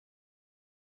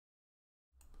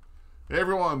Hey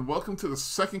everyone, welcome to the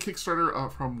second Kickstarter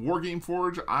from Wargame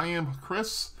Forge. I am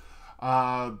Chris,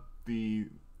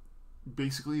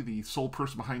 basically the sole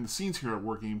person behind the scenes here at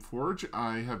Wargame Forge.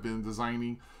 I have been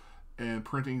designing and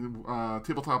printing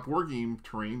tabletop wargame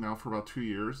terrain now for about 2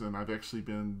 years, and I've actually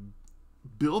been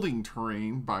building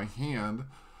terrain by hand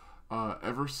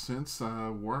ever since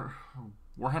Warhammer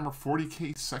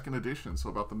 40k second edition, so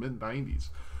about the mid-90s.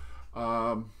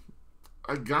 I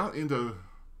got into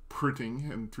printing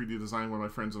and 3D design when my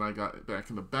friends and I got back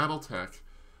into Battletech,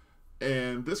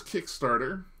 and this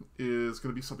Kickstarter is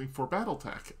going to be something for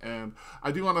Battletech. And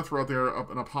I do want to throw out there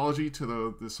an apology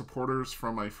to the supporters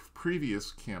from my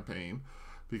previous campaign,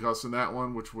 because in that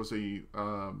one, which was a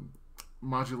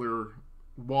modular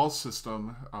wall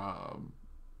system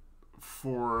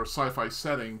for sci-fi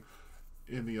setting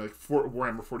in the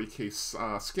Warhammer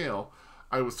 40k scale,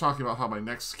 I was talking about how my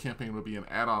next campaign would be an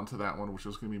add-on to that one, which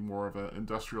was going to be more of an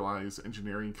industrialized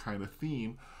engineering kind of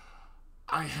theme.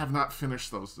 I have not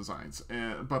finished those designs,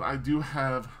 but I do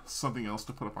have something else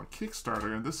to put up on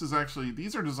Kickstarter, and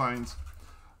these are designs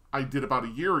I did about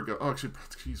a year ago. Oh, actually,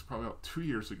 geez, probably about 2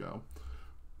 years ago.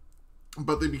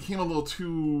 But they became a little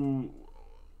too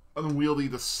unwieldy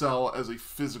to sell as a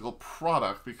physical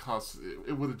product, because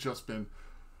it would have just been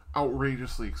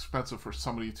outrageously expensive for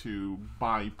somebody to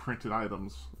buy printed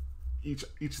items, each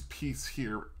piece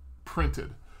here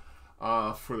printed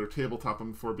for their tabletop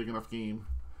and for a big enough game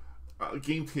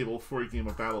table for a game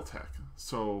of Battletech.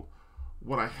 So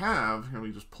what I have here, let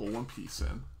me just pull one piece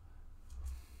in,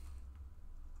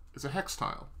 is a hex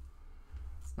tile.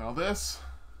 Now this,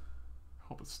 I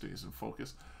hope it stays in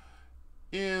focus,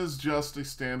 is just a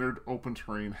standard open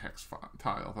terrain hex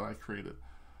tile that I created.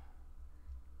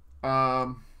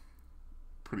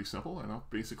 Pretty simple, I know.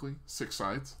 Basically 6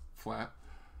 sides, flat.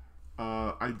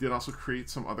 I did also create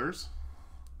some others.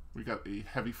 We got a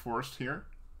heavy forest here,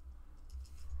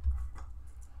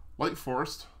 light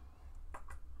forest,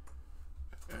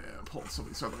 and pull some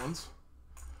of these other ones.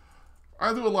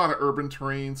 I do a lot of urban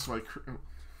terrain, so I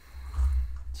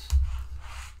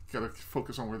gotta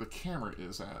focus on where the camera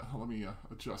is at. Let me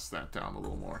adjust that down a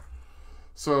little more.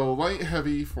 So light,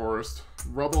 heavy forest,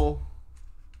 rubble,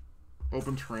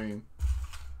 open terrain,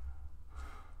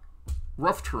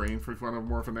 rough terrain for if you want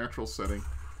more of a natural setting,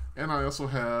 and I also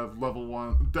have level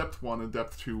 1, depth 1, and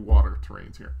depth 2 water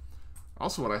terrains here.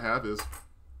 Also, what I have is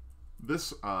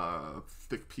this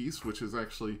thick piece, which is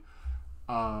actually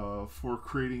for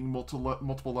creating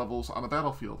multiple levels on a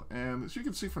battlefield. And as you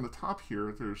can see from the top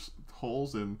here, there's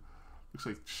holes and looks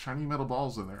like shiny metal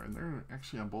balls in there, and they're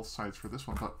actually on both sides for this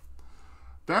one. But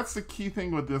that's the key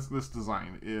thing with this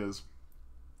design is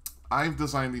I've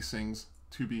designed these things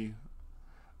to be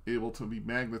able to be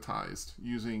magnetized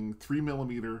using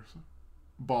 3mm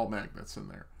ball magnets in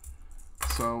there.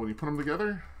 So when you put them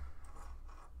together,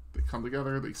 they come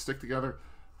together, they stick together,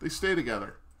 they stay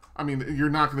together. I mean, you're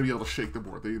not going to be able to shake the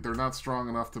board. They're not strong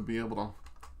enough to be able to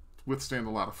withstand a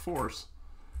lot of force,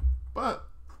 but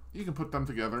you can put them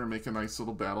together and make a nice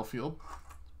little battlefield,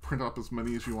 print up as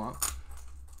many as you want.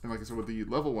 And like I said, with the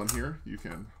level 1 here, you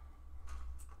can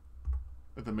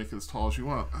and then make it as tall as you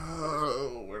want.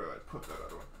 Oh, where did I put that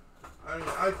other one? I mean,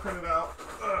 I printed out.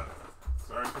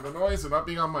 Sorry for the noise and not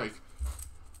being on mic.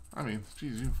 I mean,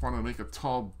 geez, you want to make a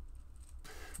tall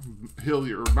hill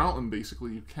or mountain,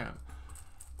 basically, you can.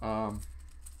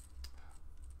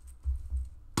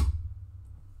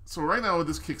 So right now with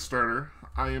this Kickstarter,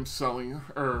 I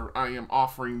am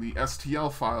offering the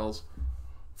STL files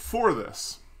for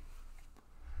this.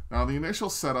 Now the initial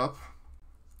setup,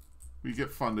 we get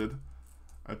funded.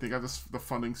 I think I have the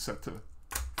funding set to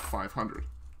 500,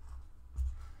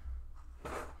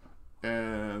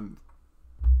 and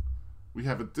we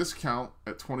have a discount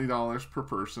at $20 per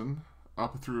person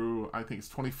up through, I think it's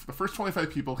 20. The first 25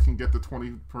 people can get the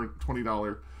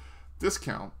 $20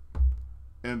 discount,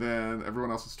 and then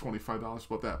everyone else is $25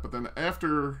 about that. But then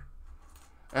after,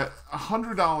 at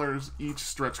 $100 each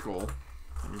stretch goal,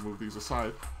 let me move these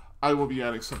aside, I will be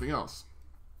adding something else.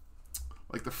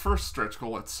 Like the first stretch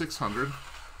goal at 600,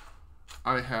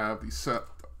 I have the set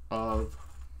of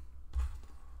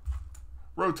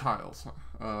road tiles.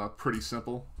 Pretty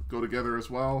simple. Go together as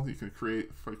well. You can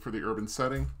create for the urban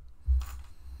setting.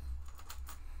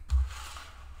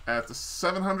 At the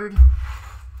 700,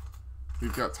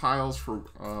 we've got tiles for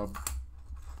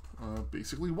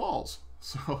basically walls.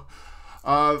 So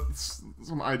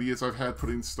some ideas I've had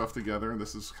putting stuff together, and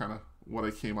this is kind of what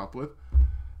I came up with.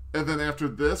 And then after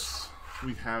this,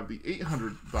 we have the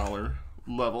 $800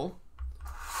 level,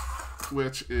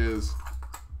 which is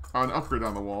an upgrade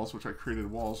on the walls, which I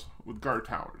created walls with guard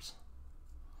towers.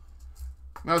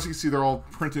 Now, as you can see, they're all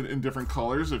printed in different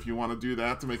colors. If you want to do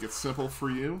that to make it simple for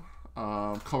you,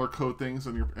 color code things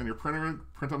in your printer,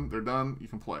 print them, they're done, you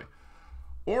can play.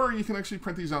 Or you can actually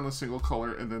print these on a single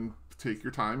color and then take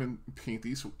your time and paint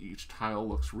these so each tile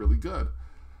looks really good.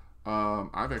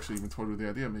 I've actually even toyed with the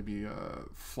idea, maybe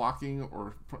flocking,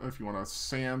 or if you want a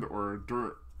sand or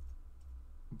dirt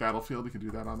battlefield, you can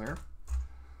do that on there.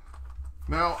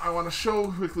 Now, I want to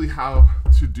show quickly how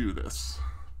to do this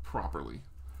properly.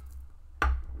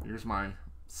 Here's my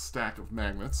stack of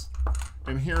magnets.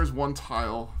 And here's one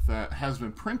tile that has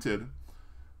been printed,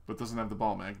 but doesn't have the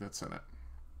ball magnets in it.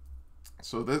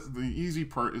 So the easy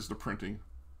part is the printing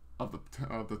of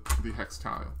the hex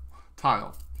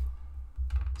tile.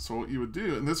 So what you would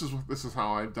do, and this is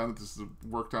how I've done it. This has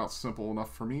worked out simple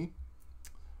enough for me.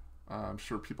 I'm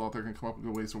sure people out there can come up with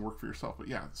good ways to work for yourself. But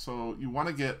yeah, so you want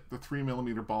to get the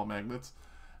 3mm ball magnets,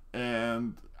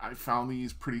 and I found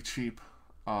these pretty cheap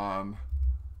on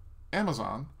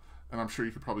Amazon, and I'm sure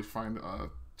you could probably find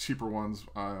cheaper ones.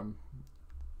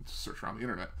 Search around the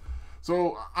internet.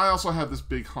 So I also have this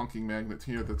big honking magnet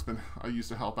here that's been I used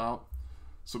to help out.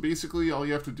 So basically, all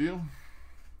you have to do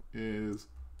is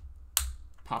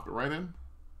pop it right in.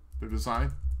 The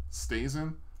design stays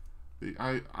in.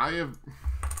 I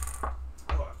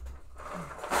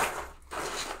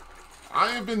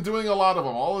have been doing a lot of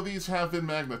them. All of these have been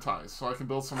magnetized, so I can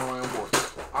build some of my own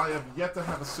boards. I have yet to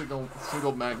have a single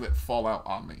magnet fall out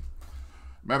on me.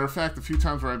 Matter of fact, a few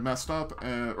times where I've messed up,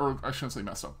 or I shouldn't say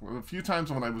messed up, a few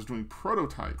times when I was doing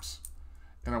prototypes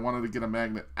and I wanted to get a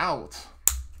magnet out,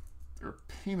 they're a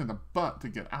pain in the butt to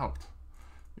get out.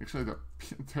 You actually have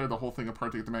to tear the whole thing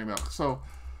apart to get the magnet out. So,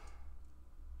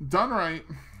 done right,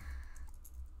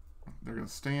 they're going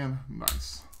to stand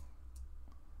nice.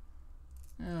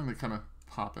 And they kind of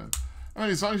pop in. I mean,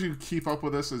 as long as you keep up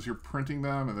with this as you're printing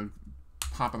them and then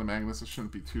popping the magnets, it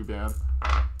shouldn't be too bad.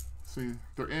 See,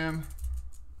 they're in.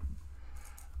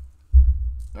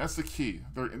 That's the key.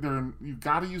 You've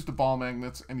got to use the ball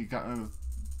magnets, and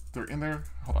they're in there.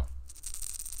 Hold on.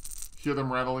 Hear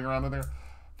them rattling around in there?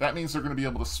 That means they're going to be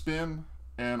able to spin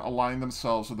and align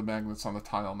themselves with the magnets on the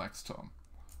tile next to them,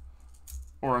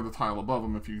 or the tile above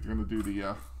them if you're going to do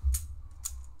the.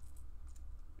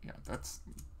 Yeah, that's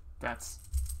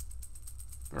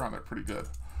they're on there pretty good.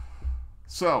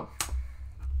 So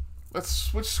let's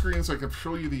switch screens so I can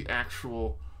show you the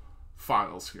actual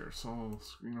files here. So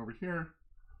screen over here.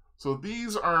 So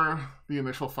these are the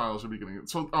initial files you'll be getting.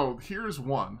 So, here's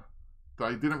one that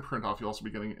I didn't print off. You'll also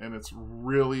be getting, and it's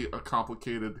really a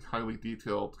complicated, highly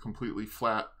detailed, completely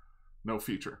flat, no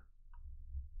feature.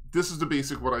 This is the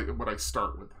basic what I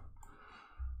start with,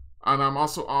 and I'm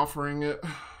also offering it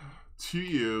to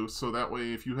you so that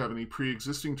way if you have any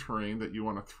pre-existing terrain that you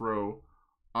want to throw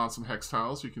on some hex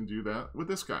tiles, you can do that with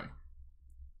this guy.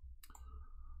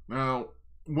 Now,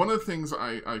 one of the things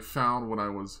I found when I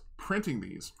was printing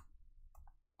these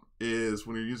is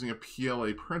when you're using a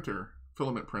PLA printer,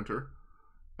 filament printer,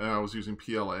 and I was using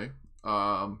PLA,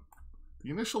 the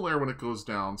initial layer when it goes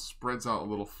down spreads out a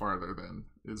little farther than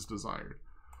is desired.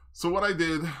 So what I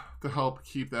did to help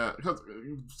keep that,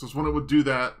 because when it would do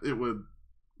that, it would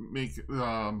make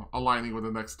aligning with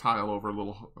the next tile over a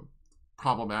little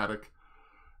problematic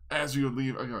as you would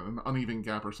leave an uneven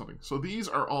gap or something. So these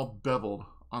are all beveled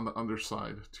on the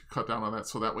underside to cut down on that,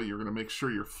 so that way you're going to make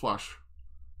sure you're flush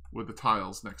with the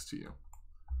tiles next to you.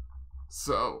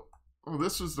 So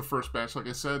this is the first batch. Like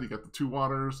I said, you got the 2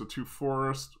 waters, the 2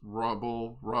 forest,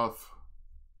 rubble, rough,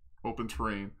 open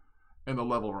terrain, and the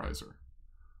level riser.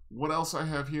 What else I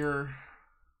have here?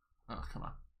 Oh, come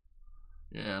on.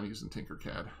 Yeah, I'm using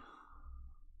Tinkercad.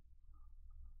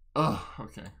 Oh,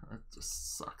 okay. That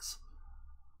just sucks.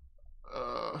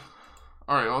 All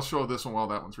right, I'll show this one while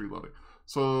that one's reloading.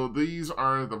 So these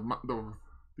are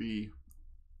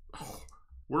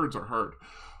words are hard.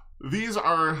 These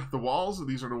are the walls.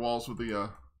 These are the walls with the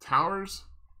towers.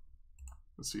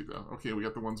 Let's see. Okay, we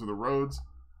got the ones with the roads.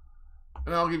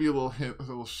 And I'll give you a little hint, a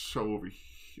little show over here.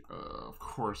 Of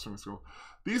course, I'm just going.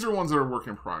 These are ones that are work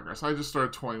in progress. I just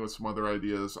started toying with some other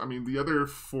ideas. I mean, the other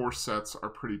 4 sets are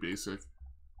pretty basic.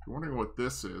 If you're wondering what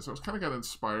this is, I was kind of got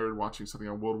inspired watching something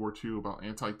on World War II about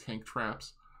anti-tank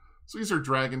traps. So these are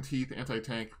dragon teeth,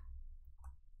 anti-tank.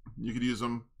 You could use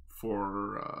them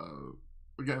for,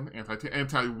 again,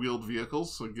 anti-wheeled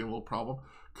vehicles. So again, a little problem.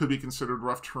 Could be considered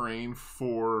rough terrain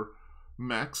for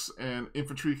mechs, and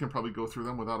infantry can probably go through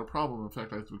them without a problem. In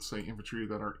fact, I would say infantry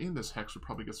that are in this hex would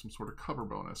probably get some sort of cover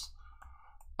bonus.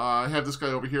 I have this guy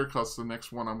over here because the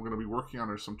next one I'm going to be working on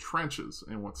are some trenches.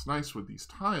 And what's nice with these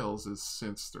tiles is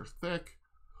since they're thick,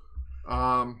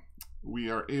 we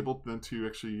are able then to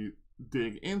actually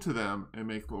dig into them and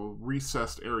make little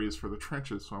recessed areas for the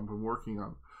trenches. So I've been working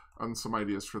on some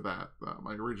ideas for that.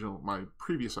 My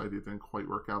previous idea didn't quite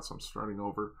work out, so I'm starting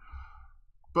over.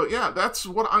 But yeah, that's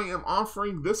what I am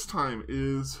offering this time,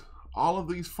 is all of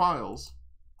these files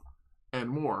and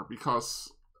more,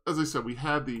 because as I said, we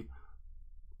had the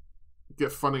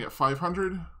get funding at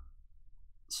 500,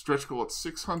 stretch goal at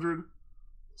 600,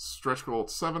 stretch goal at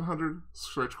 700,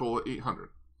 stretch goal at 800.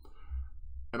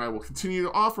 And I will continue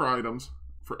to offer items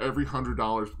for every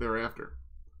 $100 thereafter.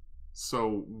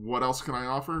 So what else can I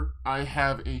offer? I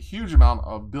have a huge amount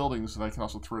of buildings that I can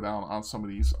also throw down on some of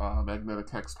these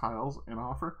Magnetized tiles and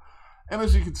offer. And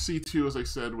as you can see too, as I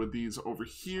said, with these over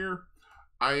here,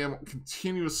 I am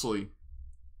continuously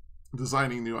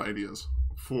designing new ideas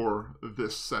for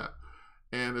this set.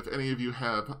 And if any of you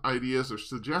have ideas or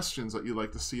suggestions that you'd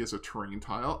like to see as a terrain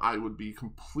tile, I would be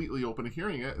completely open to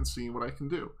hearing it and seeing what I can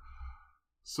do.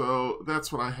 So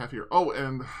that's what I have here. Oh,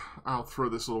 and I'll throw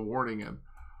this little warning in.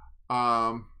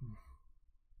 I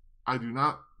do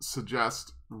not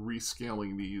suggest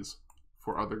rescaling these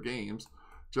for other games,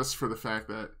 just for the fact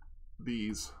that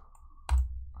these,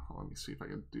 let me see if I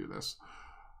can do this.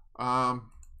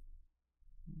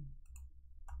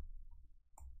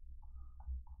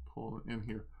 Pull it in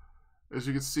here. As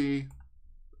you can see,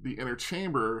 the inner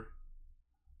chamber,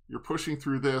 you're pushing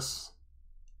through this,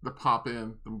 the pop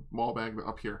in, the wall bag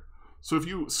up here. So if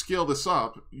you scale this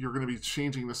up, you're going to be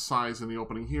changing the size in the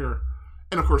opening here.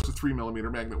 And of course, the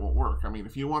 3mm magnet won't work. I mean,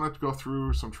 if you wanted to go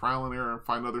through some trial and error and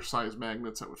find other size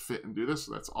magnets that would fit and do this,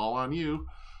 that's all on you.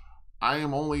 I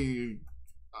am only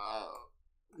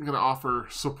going to offer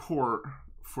support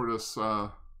for this,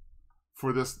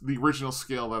 the original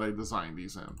scale that I designed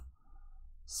these in.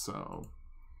 So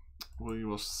we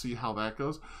will see how that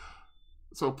goes.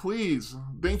 So please,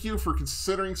 thank you for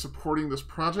considering supporting this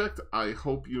project. I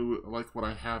hope you like what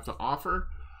I have to offer.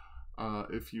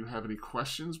 If you have any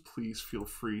questions, please feel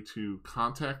free to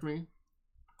contact me.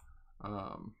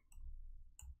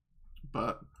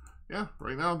 But yeah,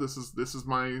 right now this is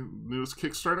my newest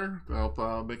Kickstarter to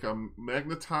help make a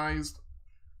magnetized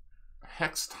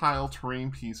hex tile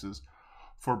terrain pieces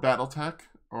for Battletech.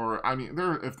 Or I mean,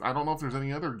 I don't know if there's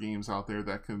any other games out there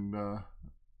that can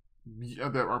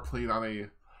that are played on a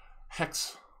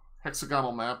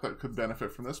hexagonal map that could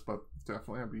benefit from this, but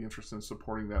definitely I'd be interested in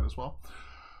supporting that as well.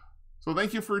 So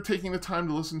thank you for taking the time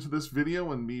to listen to this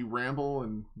video and me ramble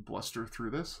and bluster through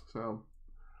this. So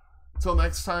until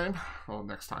next time,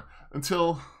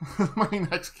 until my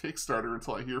next Kickstarter,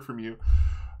 until I hear from you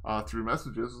through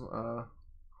messages,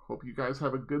 hope you guys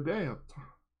have a good day.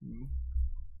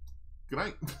 Good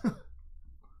night.